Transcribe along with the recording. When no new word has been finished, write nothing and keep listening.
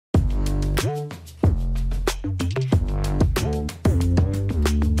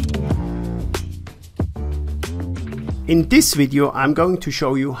In this video I'm going to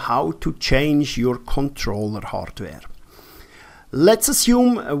show you how to change your controller hardware. Let's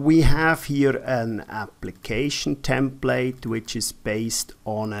assume we have here an application template which is based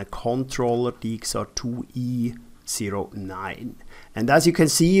on a controller DXR2E09. And as you can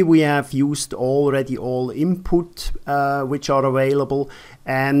see, we have used already all input which are available,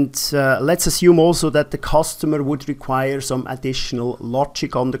 and let's assume also that the customer would require some additional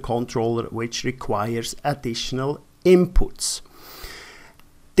logic on the controller which requires additional inputs.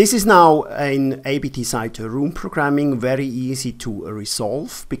 This is now in ABT side room programming very easy to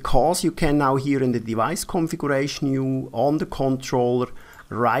resolve, because you can now here in the device configuration view on the controller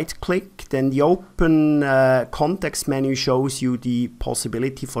right click, then the open context menu shows you the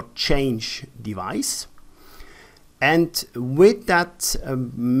possibility for change device, and with that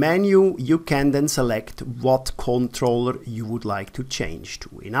menu you can then select what controller you would like to change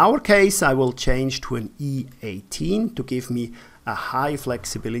to. In our case I will change to an E18 to give me a high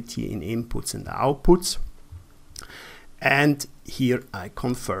flexibility in inputs and outputs, and here I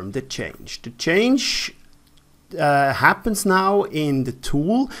confirm the change. The change happens now in the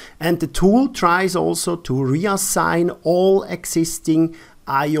tool, and the tool tries also to reassign all existing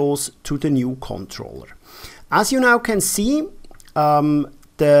IOs to the new controller. As you now can see,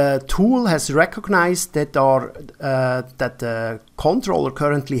 the tool has recognized that the controller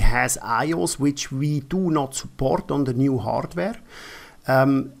currently has IOs which we do not support on the new hardware.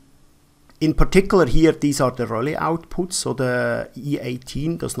 In particular here, these are the relay outputs, so the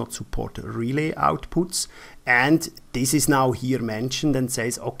E18 does not support relay outputs, and this is now here mentioned and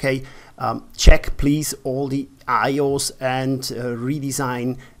says, okay, check please all the IOs and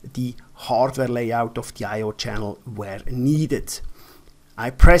redesign the hardware layout of the IO channel where needed. I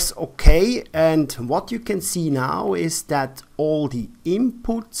press OK, and what you can see now is that all the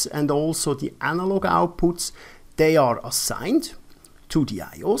inputs and also the analog outputs, they are assigned to the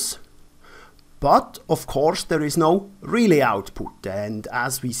IOs. But of course there is no relay output, and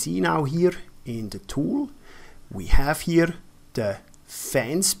as we see now here in the tool, we have here the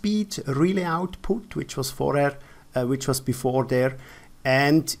fan speed relay output which was before there,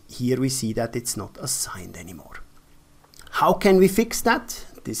 and here we see that it's not assigned anymore. How can we fix that?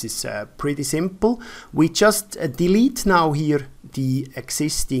 This is pretty simple. We just delete now here the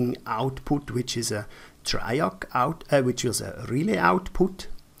existing output, which is a which was a relay output,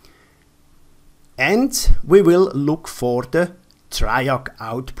 and we will look for the triac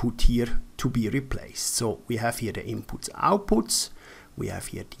output here to be replaced. So we have here the inputs outputs, we have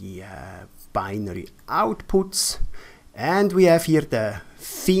here the binary outputs, and we have here the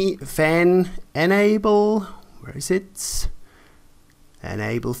fan enable. Where is it?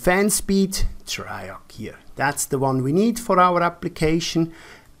 Enable fan speed triac here. That's the one we need for our application,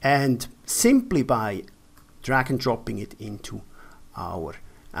 and simply by drag and dropping it into our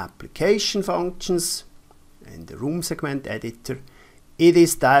application functions and the room segment editor, it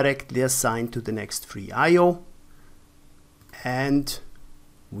is directly assigned to the next free IO, and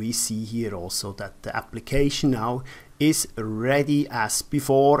we see here also that the application now is ready as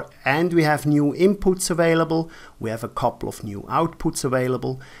before, and we have new inputs available, we have a couple of new outputs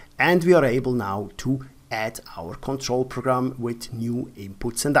available, and we are able now to add our control program with new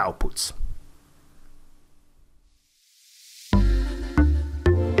inputs and outputs.